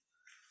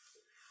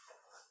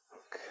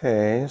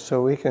Okay,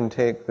 so we can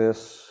take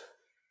this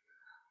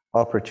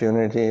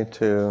opportunity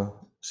to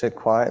sit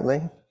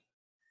quietly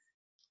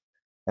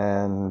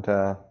and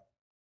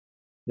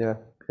get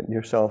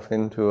yourself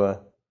into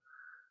a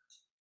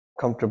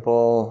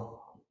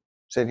comfortable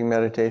sitting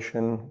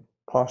meditation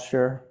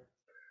posture.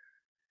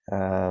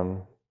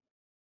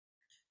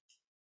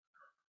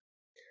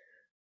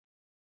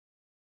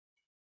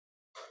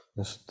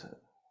 Just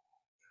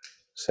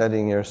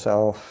setting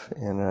yourself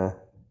in a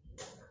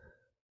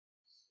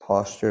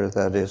posture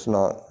that is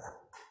not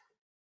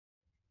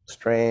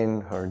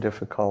strained or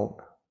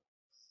difficult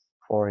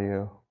for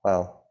you.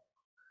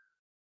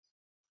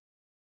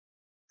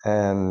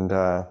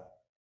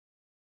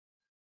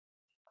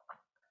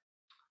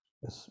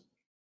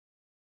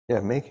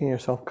 Making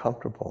yourself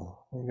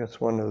comfortable. I think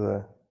that's one of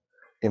the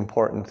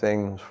important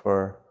things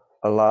for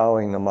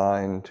allowing the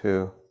mind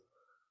to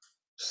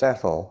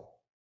settle,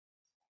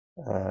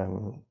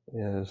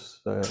 is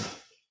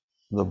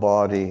the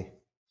body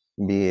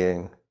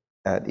being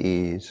at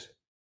ease.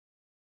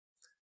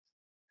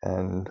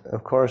 And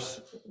of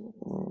course,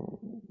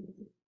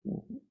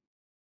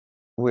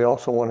 we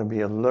also want to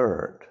be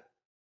alert.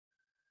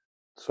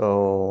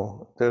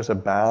 So there's a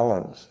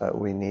balance that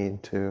we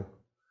need to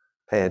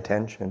pay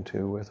attention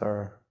to with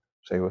our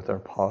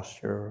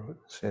posture,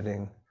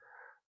 sitting,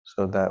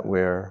 so that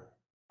we're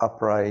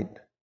upright,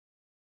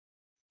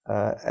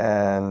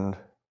 and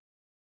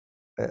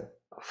it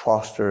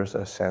fosters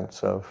a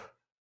sense of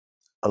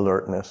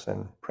alertness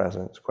and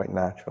presence quite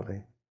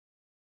naturally.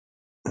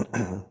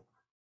 So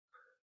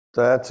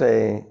that's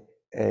there's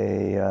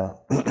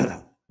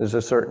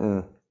a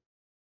certain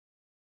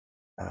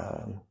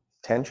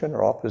tension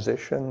or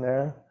opposition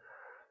there,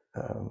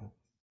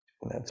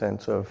 in that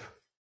sense of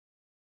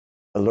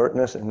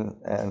alertness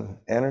and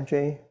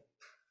energy,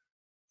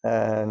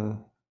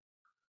 and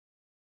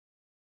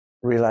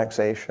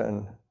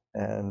relaxation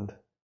and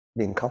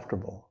being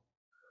comfortable.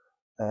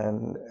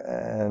 And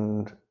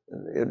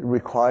it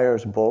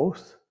requires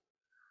both.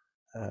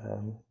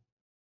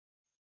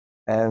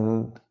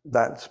 And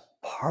that's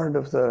part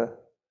of the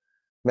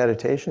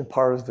meditation,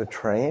 part of the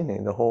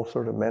training, the whole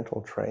sort of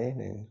mental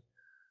training,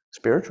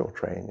 spiritual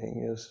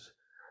training, is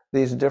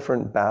these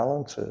different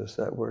balances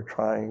that we're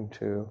trying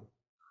to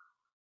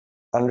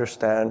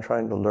understand,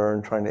 trying to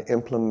learn, trying to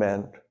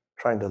implement,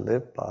 trying to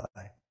live by.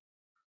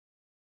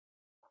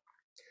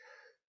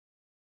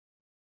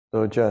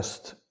 So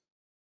just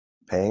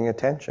paying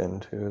attention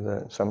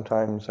to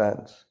sometimes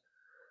that's,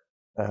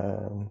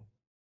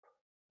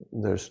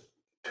 there's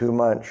too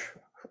much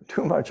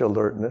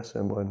alertness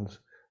and one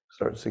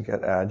starts to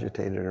get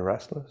agitated and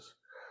restless.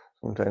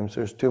 Sometimes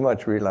there's too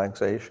much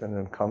relaxation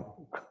and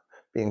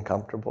being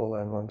comfortable,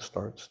 and one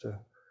starts to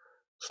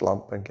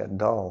slump and get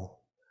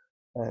dull.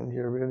 And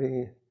you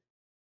really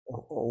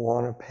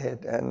want to pay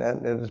it, and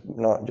it's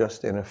not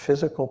just in a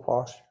physical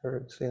posture,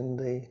 it's in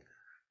the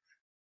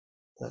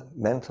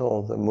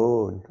mental, the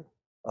mood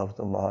of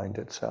the mind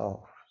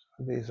itself.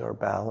 So these are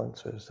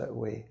balances that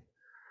we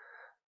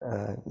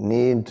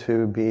need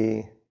to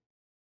be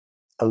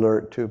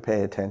alert to,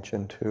 pay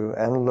attention to,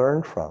 and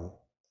learn from.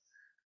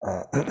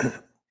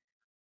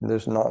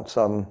 There's not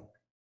some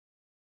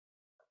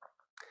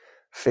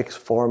fixed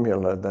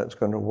formula that's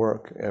going to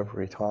work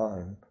every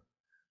time.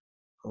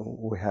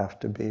 We have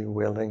to be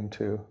willing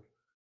to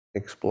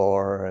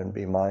explore and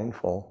be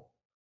mindful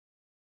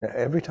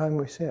every time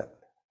we sit.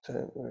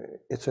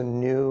 It's a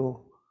new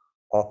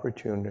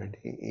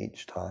opportunity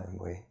each time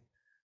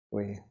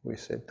we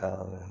sit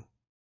down and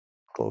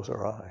close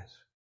our eyes.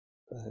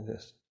 And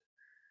just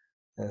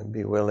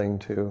be willing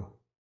to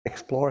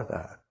explore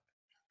that.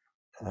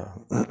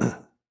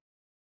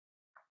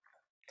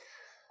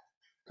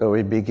 So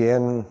we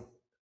begin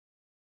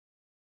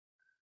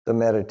the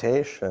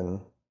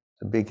meditation.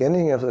 The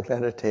beginning of the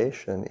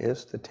meditation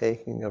is the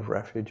taking of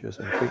refuges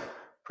and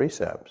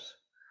precepts.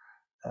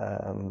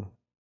 And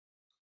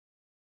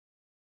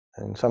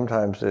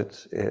sometimes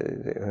it's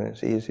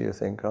easy to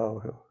think,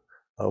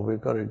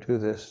 we've got to do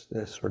this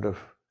sort of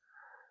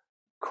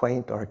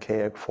quaint,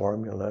 archaic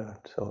formula,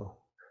 so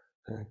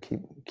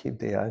keep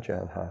the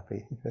Ajahn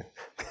happy.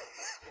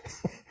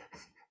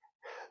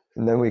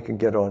 And then we can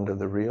get on to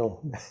the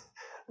real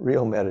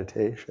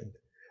meditation.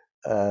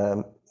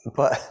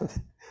 But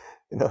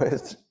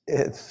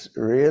it's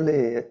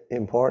really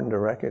important to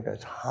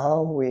recognize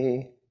how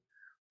we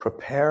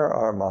prepare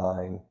our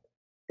mind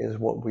is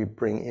what we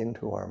bring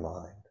into our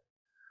mind.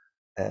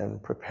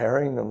 And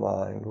preparing the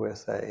mind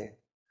with a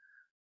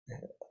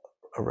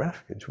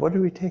refuge. What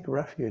do we take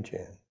refuge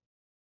in?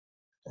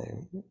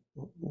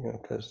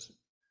 Because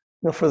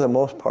for the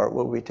most part,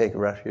 what we take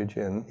refuge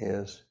in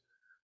is,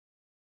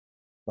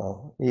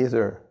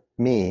 either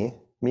me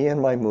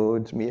and my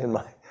moods, me and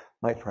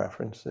my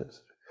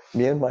preferences,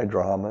 me and my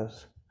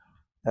dramas,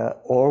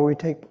 or we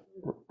take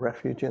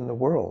refuge in the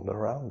world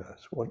around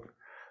us.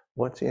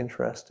 What's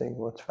interesting,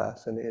 what's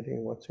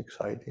fascinating, what's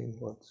exciting,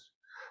 what's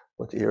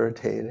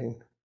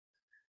irritating,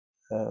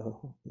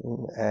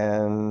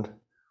 and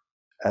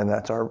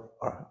that's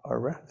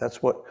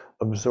that's what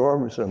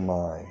absorbs the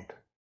mind.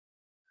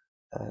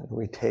 and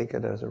we take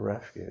it as a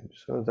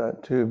refuge. So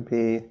that to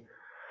be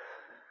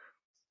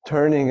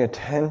turning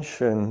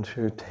attention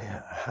to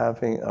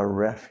having a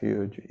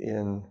refuge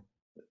in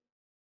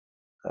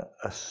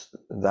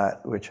that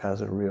which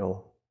has a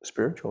real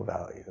spiritual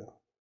value,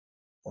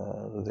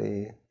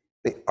 the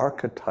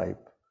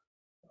archetype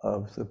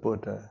of the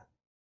Buddha,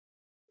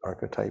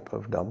 archetype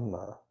of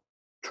Dhamma,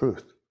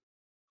 truth,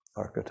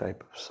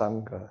 archetype of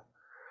Sangha,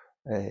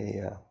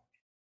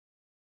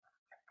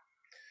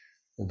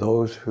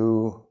 those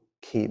who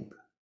keep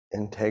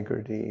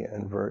integrity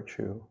and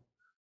virtue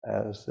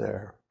as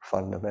their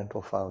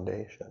fundamental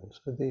foundations.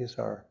 So these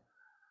are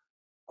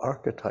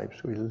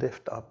archetypes we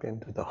lift up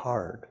into the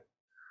heart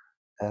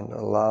and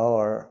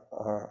allow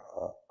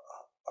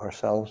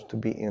ourselves to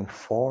be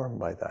informed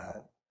by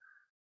that.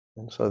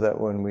 And so that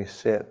when we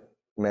sit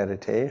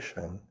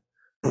meditation,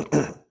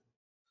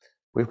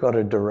 we've got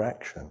a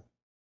direction.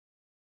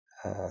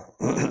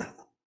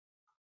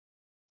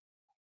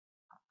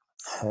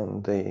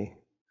 And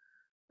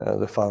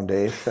the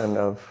foundation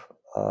of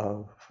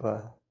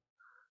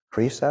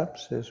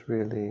precepts is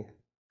really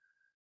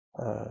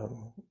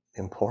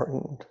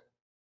important.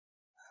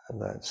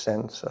 And that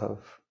sense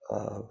of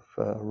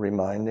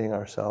reminding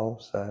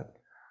ourselves that,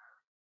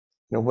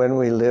 you know, when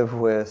we live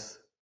with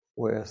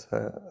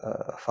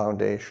a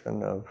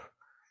foundation of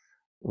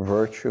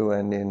virtue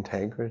and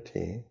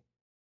integrity,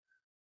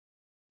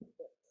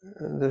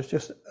 there's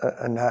just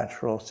a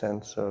natural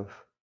sense of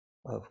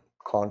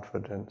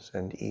confidence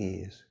and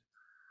ease.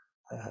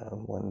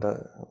 When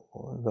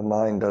the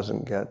mind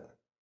doesn't get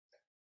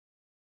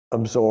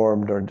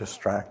absorbed or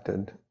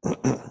distracted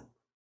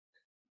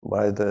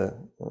by the,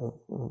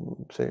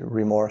 say,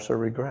 remorse or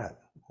regret,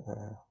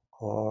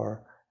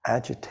 or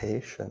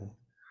agitation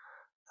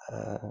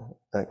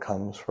that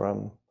comes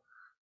from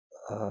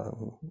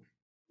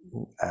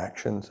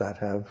actions that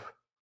have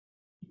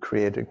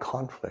created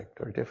conflict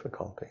or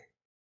difficulty.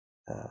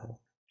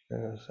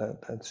 There's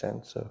that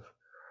sense of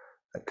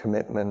a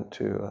commitment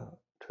to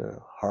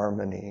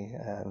harmony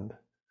and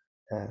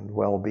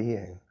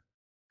well-being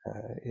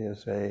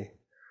is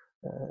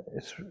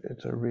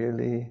it's a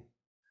really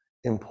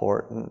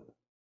important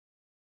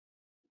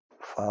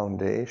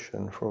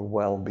foundation for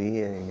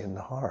well-being in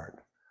the heart.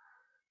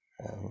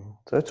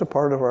 So it's a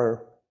part of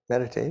our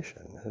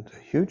meditation. It's a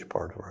huge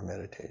part of our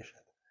meditation.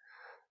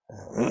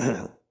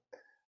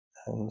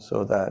 And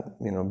so that,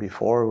 you know,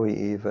 before we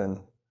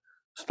even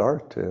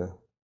start to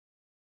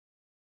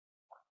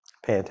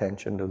pay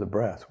attention to the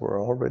breath,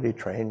 we're already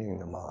training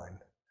the mind.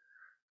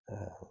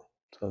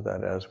 So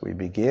that as we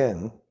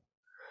begin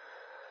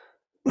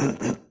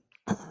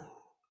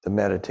the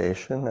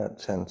meditation, that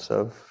sense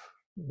of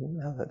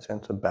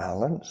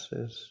balance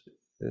is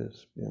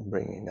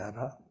bringing that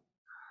up,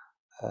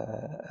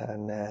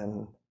 and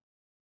then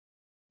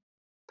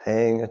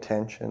paying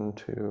attention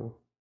to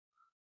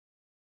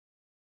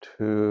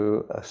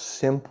a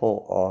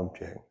simple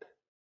object.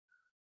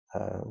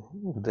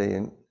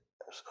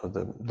 So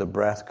the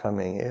breath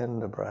coming in,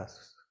 the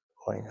breath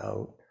going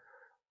out,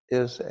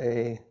 it's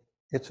a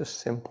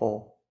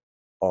simple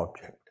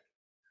object.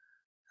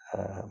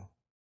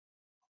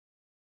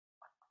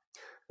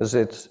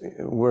 Because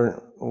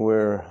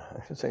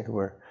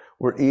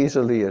we're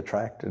easily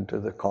attracted to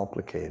the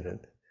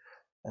complicated,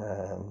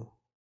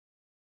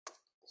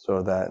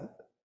 so that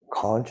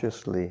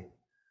consciously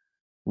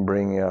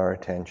bringing our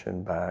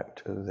attention back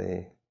to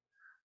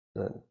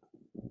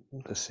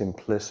the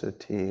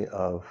simplicity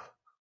of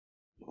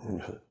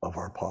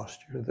our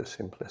posture, the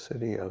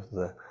simplicity of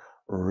the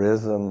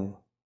rhythm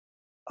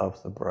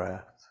of the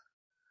breath,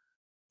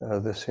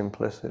 the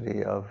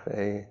simplicity of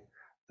the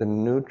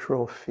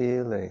neutral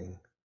feeling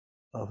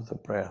of the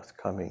breath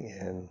coming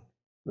in,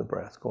 the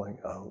breath going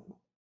out,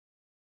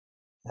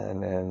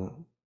 and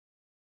then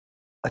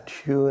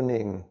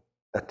attuning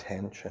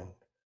attention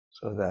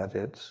so that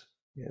it's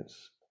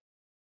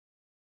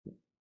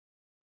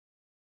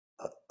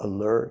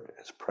alert,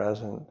 it's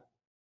present,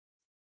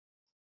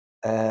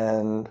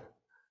 and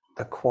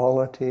the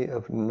quality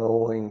of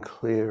knowing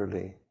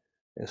clearly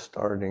is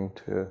starting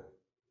to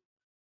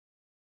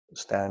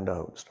stand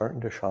out,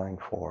 starting to shine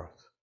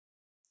forth.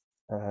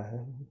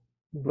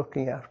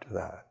 Looking after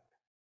that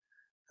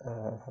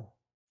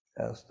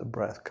as the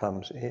breath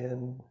comes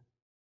in,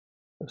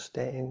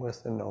 staying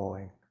with the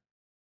knowing.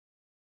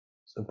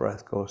 As the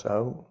breath goes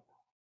out,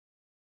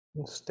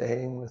 and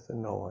staying with the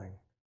knowing.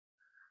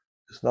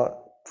 It's not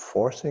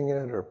forcing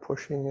it or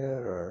pushing it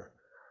or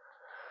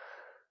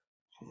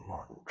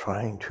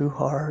trying too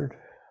hard.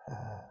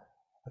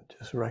 But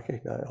just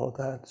recognize,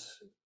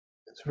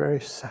 it's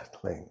very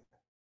settling,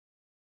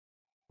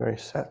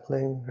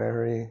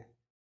 very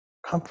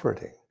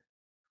comforting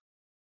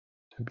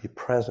to be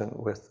present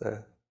with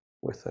the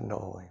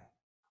knowing.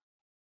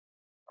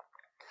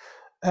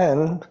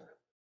 And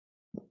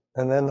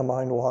then the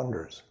mind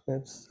wanders.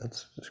 That's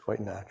just quite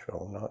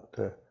natural, not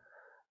to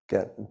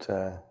get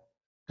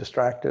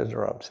distracted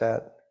or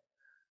upset.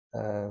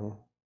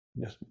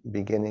 Just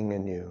beginning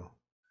anew,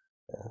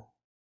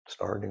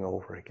 starting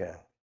over again.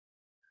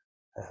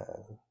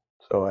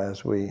 So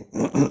as we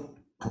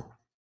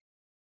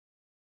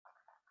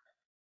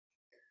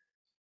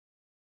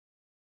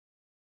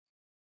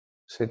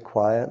sit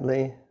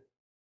quietly,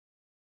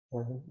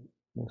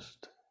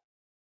 just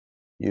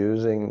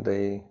using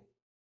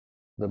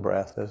the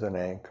breath as an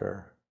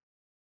anchor,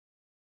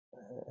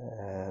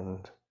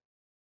 and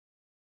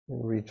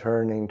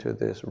returning to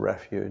this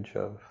refuge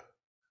of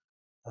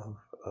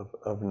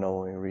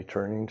knowing,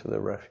 returning to the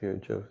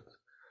refuge of,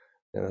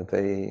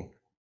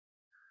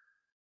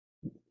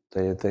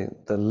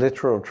 the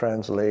literal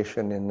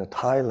translation in the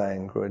Thai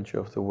language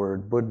of the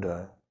word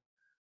Buddha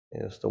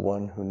is the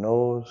one who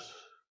knows,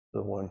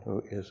 the one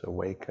who is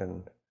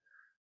awakened,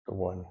 the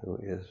one who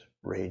is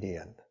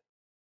radiant.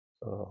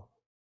 So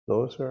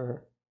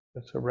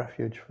it's a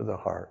refuge for the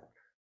heart.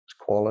 It's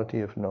quality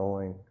of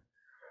knowing,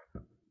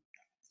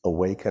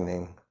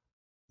 awakening,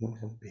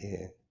 and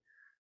being.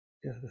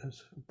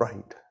 It's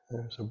bright.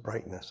 There's a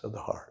brightness of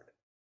the heart.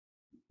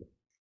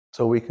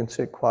 So we can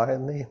sit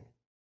quietly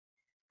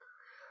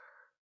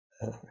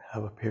and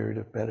have a period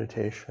of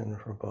meditation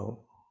for about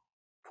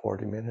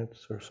 40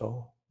 minutes or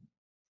so,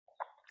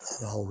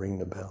 and I'll ring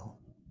the bell.